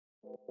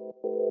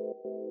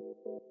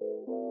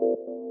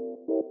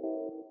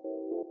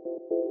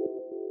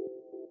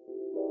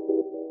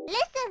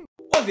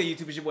What's good,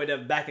 YouTube? It's your boy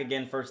Dev back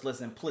again. First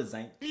listen, please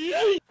ain't.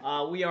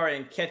 We are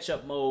in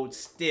catch-up mode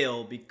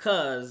still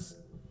because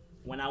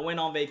when I went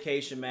on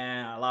vacation,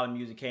 man, a lot of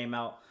music came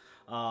out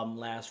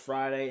last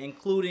Friday,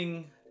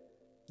 including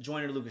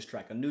Joyner Lucas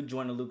track, a new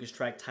Joyner Lucas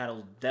track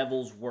titled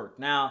Devil's Work.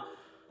 Now,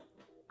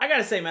 I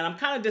gotta say, man, I'm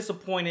kind of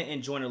disappointed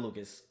in Joyner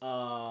Lucas.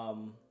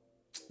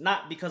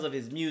 Not because of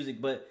his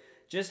music, but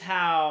just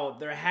how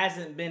there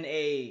hasn't been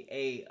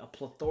a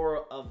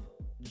plethora of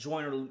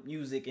Joyner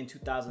music in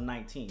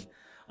 2019.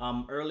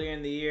 Earlier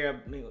in the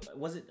year,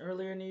 was it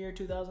earlier in the year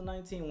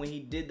 2019 when he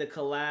did the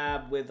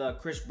collab with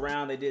Chris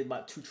Brown? They did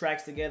about 2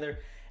 tracks together,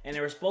 and they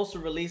were supposed to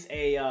release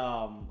a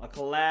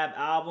collab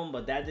album,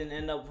 but that didn't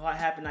end up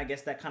happening. I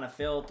guess that kind of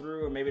fell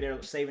through, or maybe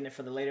they're saving it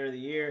for the later of the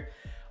year.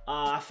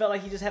 I felt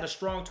like he just had a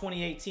strong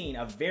 2018,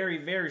 a very,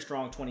 very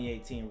strong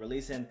 2018,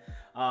 releasing, you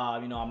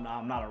know,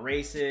 I'm not a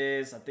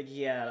racist. I think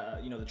he had,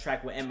 you know, the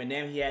track with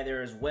Eminem he had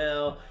there as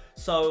well.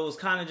 So it was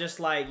kind of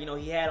just like, you know,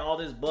 he had all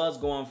this buzz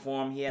going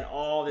for him. He had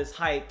all this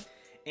hype.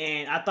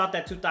 And I thought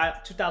that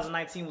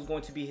 2019 was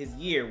going to be his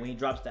year when he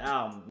drops the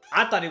album.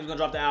 I thought he was going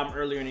to drop the album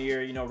earlier in the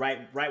year, you know,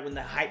 right when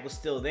the hype was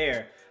still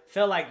there.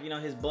 Felt like, you know,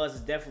 his buzz has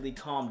definitely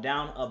calmed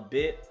down a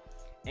bit.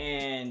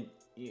 And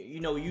you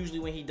know, usually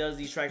when he does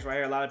these tracks right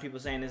here, a lot of people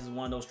saying this is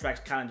one of those tracks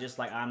kind of just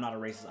like I'm Not a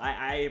Racist.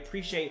 I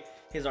appreciate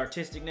his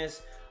artisticness.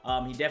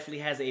 He definitely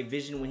has a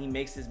vision when he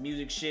makes his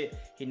music shit.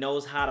 He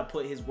knows how to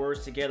put his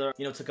words together,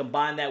 you know, to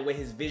combine that with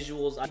his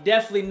visuals. He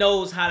definitely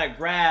knows how to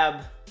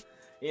grab,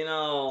 you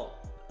know,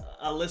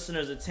 a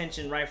listener's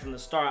attention right from the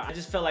start. I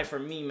just felt like for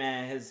me,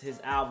 man, his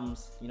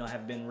albums, you know,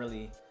 have been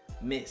really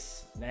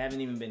missed. They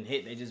haven't even been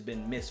hit. They just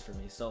been missed for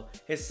me. So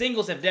his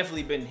singles have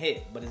definitely been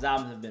hit, but his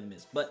albums have been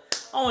missed. But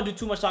I don't want to do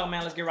too much talking,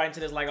 man. Let's get right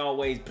into this. Like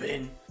always,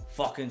 been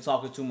fucking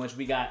talking too much.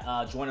 We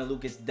got Joyner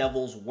Lucas,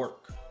 Devil's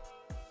Work.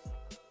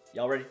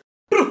 Y'all ready?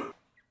 Hey,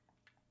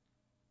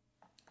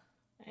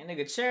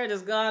 nigga, chair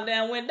just gone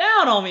down, went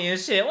down on me and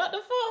shit. What the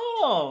fuck?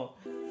 Hold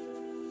on.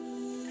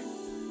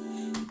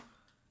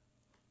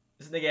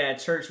 This nigga at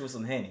church with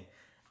some Henny.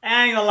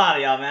 I ain't gonna lie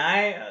to y'all,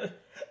 man.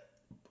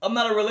 I'm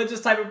not a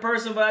religious type of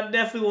person, but I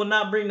definitely will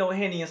not bring no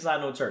Henny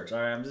inside no church. All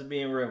right, I'm just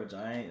being real with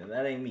y'all.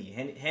 That ain't me.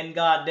 Hen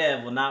God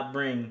Dev will not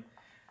bring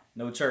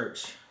no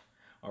church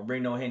or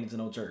bring no Henny to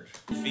no church.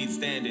 Feet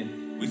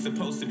standing. We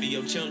supposed to be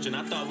your children.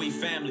 I thought we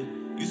family.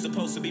 You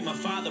supposed to be my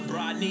father, bro.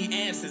 I need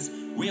answers.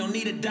 We don't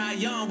need to die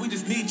young. We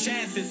just need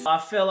chances. I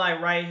feel like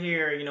right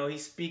here, you know,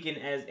 he's speaking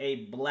as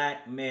a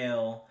black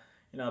male,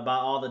 you know,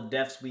 about all the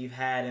deaths we've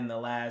had in the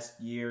last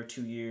year,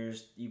 2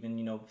 years, even,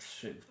 you know,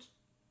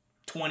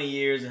 20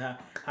 years,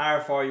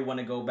 however far you want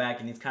to go back,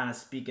 and he's kind of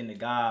speaking to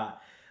God,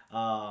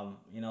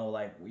 you know,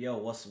 like, yo,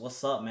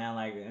 what's up, man?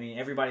 Like, I mean,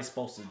 everybody's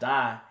supposed to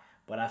die,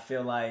 but I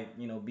feel like,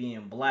 you know,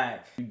 being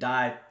black, you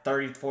died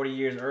 30, 40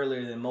 years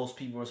earlier than most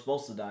people are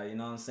supposed to die, you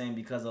know what I'm saying?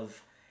 Because of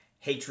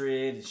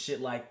hatred and shit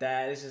like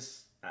that.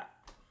 It's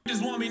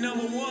just want me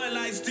 #1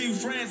 like Steve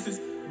Francis.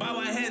 Bow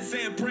my head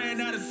saying praying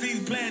out of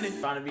seeds planted.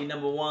 Trying to be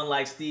 #1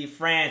 like Steve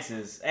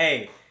Francis.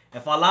 Hey,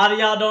 if a lot of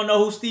y'all don't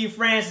know who Steve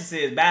Francis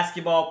is,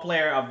 basketball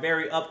player, a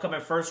very upcoming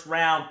first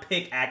round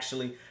pick,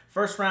 actually.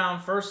 First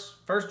draft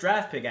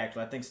pick,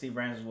 actually. I think Steve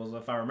Francis was,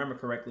 if I remember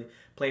correctly.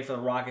 Played for the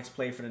Rockets,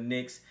 played for the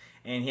Knicks,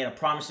 and he had a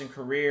promising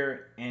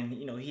career. And,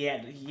 you know, he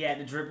had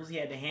the dribbles, he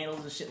had the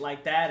handles and shit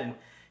like that, and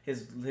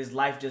his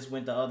life just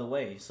went the other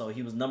way. So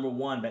he was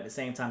 #1, but at the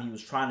same time he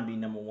was trying to be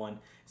 #1.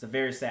 It's a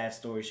very sad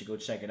story. You should go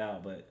check it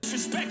out. But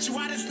respect you,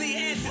 honestly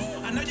answers.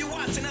 I know you're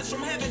watching us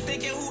from heaven,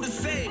 thinking who to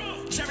say.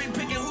 Cherry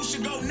picking who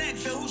should go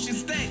next and who should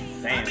stay.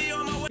 Damn.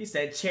 He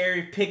said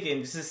cherry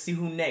picking just to see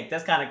who next.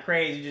 That's kind of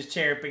crazy. You just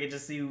cherry picking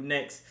just to see who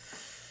next.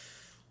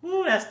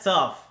 Woo, that's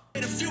tough.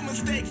 Made a few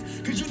mistakes,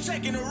 cause you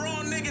taking the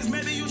wrong niggas.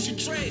 Maybe you should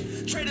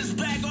trade. Trade us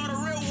back all the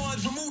real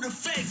ones. Remove the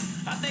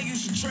fakes. I think you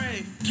should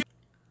trade.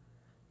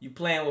 You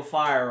playing with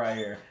fire right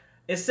here.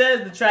 It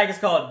says the track is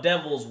called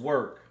Devil's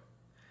Work.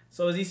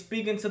 So is he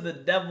speaking to the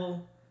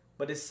devil?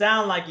 But it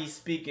sounds like he's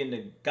speaking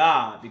to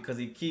God because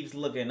he keeps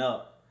looking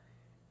up.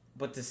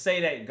 But to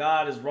say that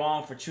God is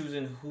wrong for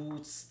choosing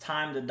whose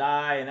time to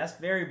die, and that's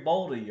very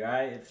bold of you,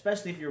 right?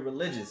 Especially if you're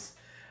religious.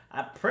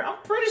 I'm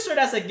pretty sure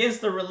that's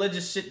against the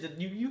religious shit. That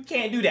you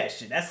can't do that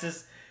shit.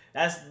 That's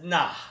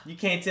nah. You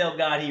can't tell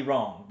God he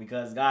wrong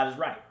because God is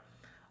right.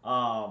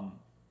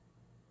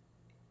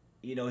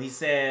 You know, he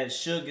said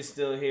Suge is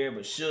still here,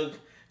 but Suge,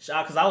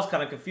 because I was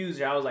kind of confused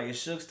here. I was like, is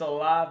Suge still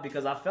alive?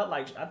 Because I thought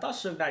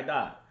Suge Knight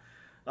died.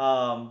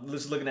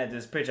 Just looking at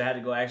this picture, I had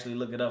to go actually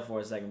look it up for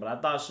a second, but I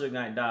thought Suge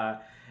Knight died.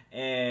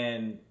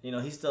 And, you know,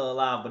 he's still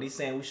alive, but he's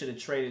saying we should have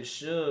traded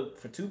Suge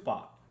for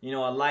Tupac. You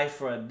know, a life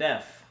for a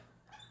death.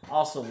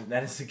 Also,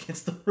 that is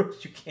against the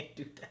rules. You can't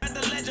do that.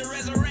 The legend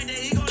resurrected,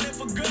 he gon' live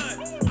for good.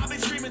 I've been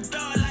streaming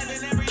thug life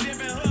in every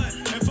different hood.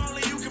 If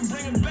only you can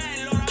bring him back,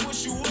 Lord, I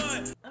wish you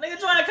would. A nigga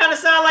trying to kind of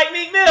sound like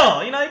Meek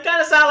Mill. You know, he kind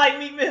of sound like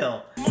Meek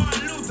Mill.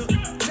 Martin Luther,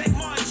 take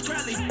Martin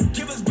Shkreli,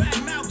 give us back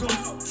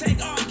Malcolm,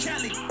 take R.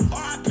 Kelly,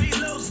 R.I.P.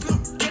 Lil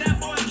Snoop, get that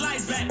boy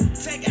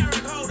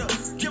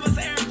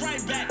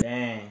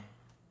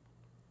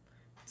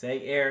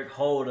Take Eric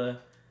Holder.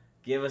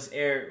 Give us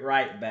Eric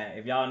right back.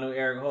 If y'all knew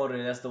Eric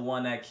Holder, that's the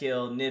one that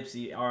killed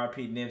Nipsey,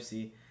 R.I.P.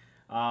 Nipsey.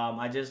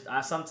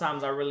 I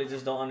sometimes I really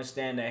just don't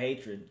understand the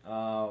hatred,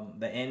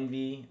 the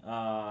envy.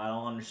 I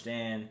don't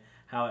understand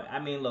how. I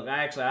mean, look,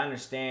 I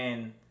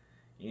understand,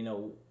 you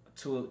know,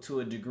 to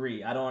a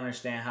degree. I don't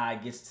understand how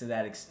it gets to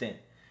that extent.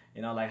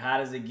 You know, like, how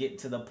does it get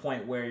to the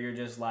point where you're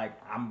just like,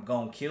 I'm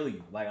gonna kill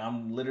you? Like,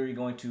 I'm literally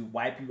going to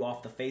wipe you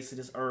off the face of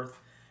this earth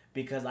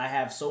because I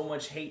have so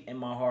much hate in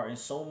my heart and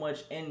so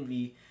much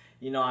envy.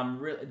 You know,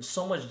 I'm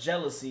so much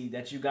jealousy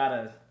that you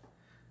gotta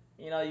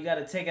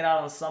take it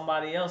out on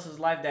somebody else's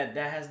life that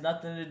has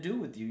nothing to do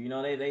with you. You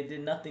know, they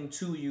did nothing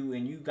to you,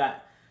 and you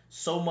got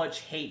so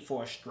much hate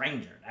for a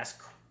stranger. That's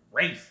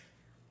crazy.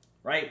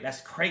 Right?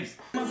 That's crazy.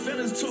 My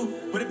feelings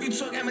too, but if you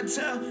took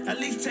Amatel, at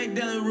least take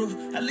Dylan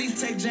Roof, at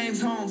least take James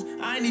Holmes.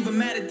 I ain't even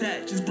mad at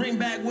that. Just bring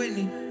back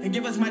Whitney and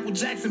give us Michael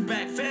Jackson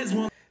back. Feds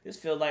won't. This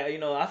feels like, you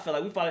know, I feel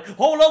like we probably,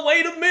 hold up,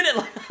 wait a minute.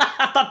 Like,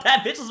 I thought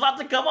that bitch was about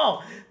to come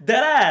on.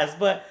 Dead ass.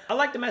 But I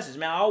like the message,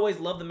 man. I always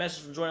love the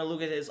message from Joyner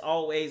Lucas. It's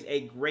always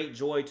a great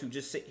joy to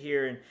just sit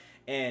here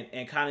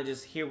and kind of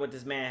just hear what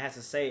this man has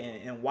to say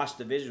and watch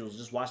the visuals,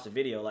 just watch the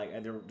video.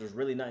 Like, there's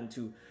really nothing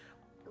to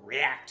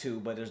react to,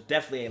 but there's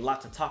definitely a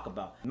lot to talk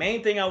about.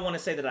 Main thing I want to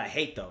say that I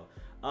hate, though,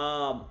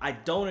 I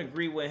don't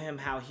agree with him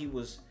how he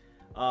was,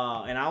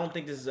 and I don't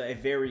think this is a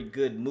very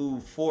good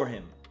move for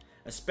him,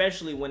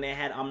 especially when they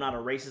had I'm Not a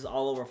Racist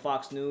all over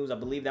Fox News. I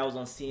believe that was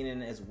on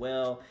CNN as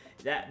well.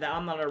 That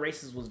I'm Not a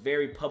Racist was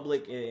very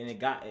public, and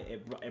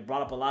it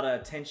brought up a lot of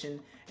attention,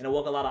 and it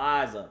woke a lot of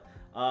eyes up.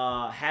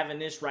 Having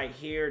this right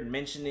here,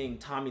 mentioning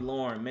Tommy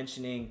Lauren,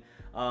 mentioning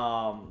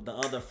the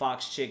other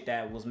Fox chick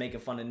that was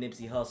making fun of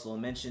Nipsey Hussle,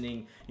 and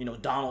mentioning, you know,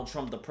 Donald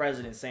Trump, the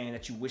president, saying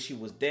that you wish he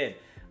was dead.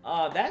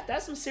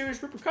 That's some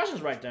serious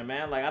repercussions right there,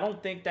 man. Like, I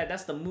don't think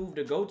that's the move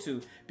to go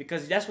to,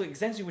 because that's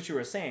essentially what you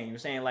were saying. You were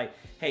saying, like,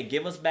 hey,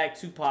 give us back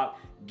Tupac,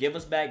 give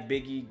us back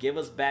Biggie, give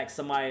us back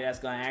somebody that's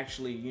gonna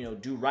actually, you know,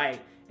 do right,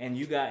 and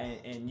you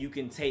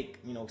can take,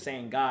 you know,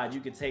 saying God,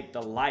 you can take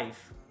the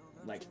life,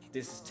 like,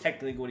 this is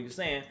technically what he was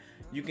saying,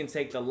 you can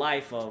take the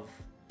life of,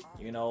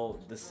 you know,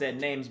 the said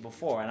names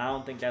before, and I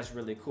don't think that's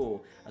really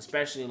cool,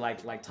 especially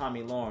like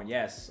Tommy Lauren.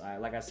 Yes,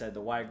 like I said,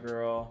 the white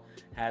girl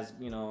has,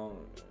 you know,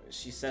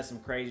 she says some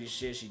crazy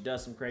shit, she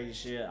does some crazy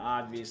shit.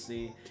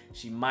 Obviously,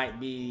 she might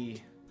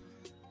be,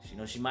 you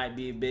know, she might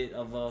be a bit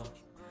of a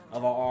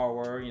R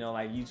word, you know,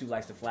 like YouTube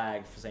likes to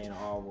flag for saying an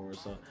R word.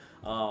 So,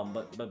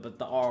 but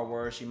the R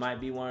word, she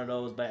might be one of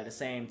those, but at the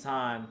same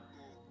time,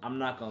 I'm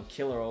not gonna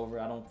kill her over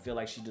it. I don't feel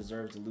like she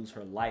deserves to lose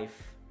her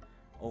life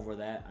over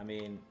that. I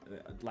mean,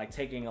 like,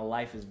 taking a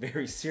life is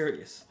very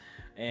serious,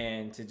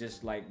 and to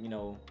just, like, you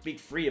know, speak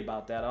free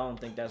about that, I don't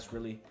think that's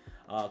really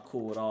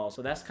cool at all.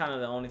 So that's kind of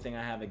the only thing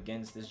I have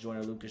against this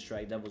Joyner Lucas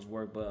track, Devil's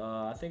Work. But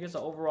I think it's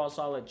an overall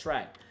solid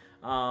track.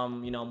 You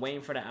know, I'm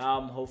waiting for the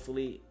album.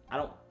 Hopefully, I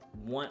don't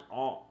want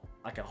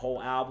like a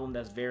whole album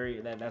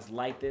that's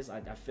like this. I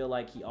feel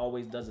like he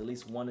always does at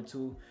least 1 or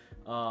 2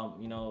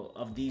 you know,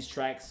 of these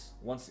tracks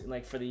once,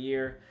 like, for the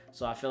year.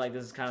 So I feel like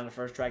this is kind of the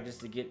first track just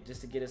to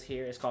get us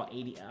here. It's called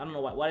I don't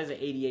know why is it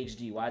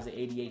ADHD? Why is it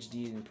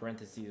ADHD in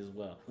parentheses as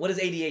well? What does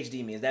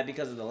ADHD mean? Is that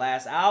because of the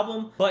last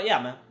album? But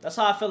yeah, man, that's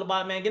how I feel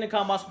about it, man. Get in the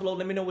comments below.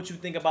 Let me know what you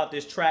think about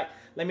this track.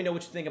 Let me know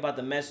what you think about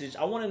the message.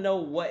 I want to know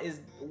what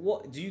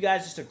do you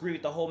guys just agree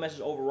with the whole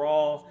message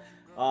overall?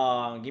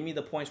 Give me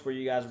the points where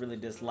you guys really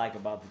dislike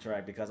about the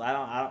track, because I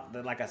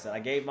don't like I said, I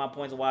gave my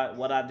points of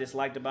what I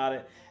disliked about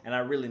it, and I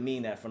really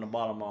mean that from the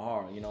bottom of my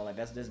heart. You know, like,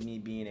 that's just me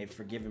being a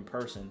forgiving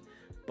person,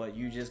 but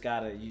you just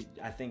gotta,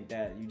 I think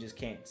that you just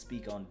can't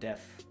speak on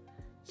death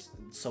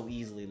so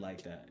easily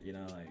like that, you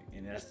know, like,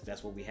 and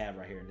that's what we have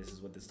right here, and this is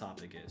what this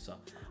topic is. So,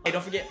 hey,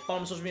 don't forget, follow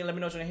me on social media, let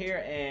me know what you're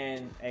here,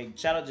 and hey,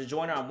 shout out to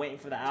Joyner. I'm waiting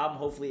for the album.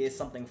 Hopefully it's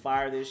something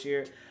fire this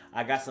year.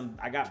 I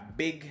got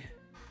big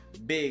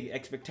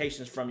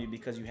expectations from you,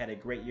 because you had a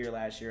great year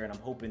last year, and I'm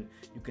hoping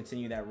you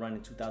continue that run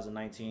in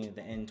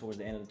 2019 towards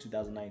the end of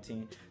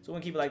 2019. So we're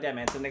gonna keep it like that,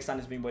 man. Until next time,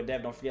 this has been your boy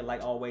Dev. Don't forget,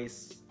 like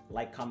always,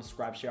 like, comment,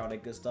 subscribe, share all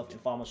that good stuff,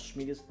 and follow my social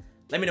medias.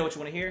 Let me know what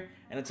you want to hear,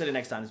 and until the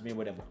next time, this has been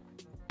your boy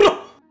Dev.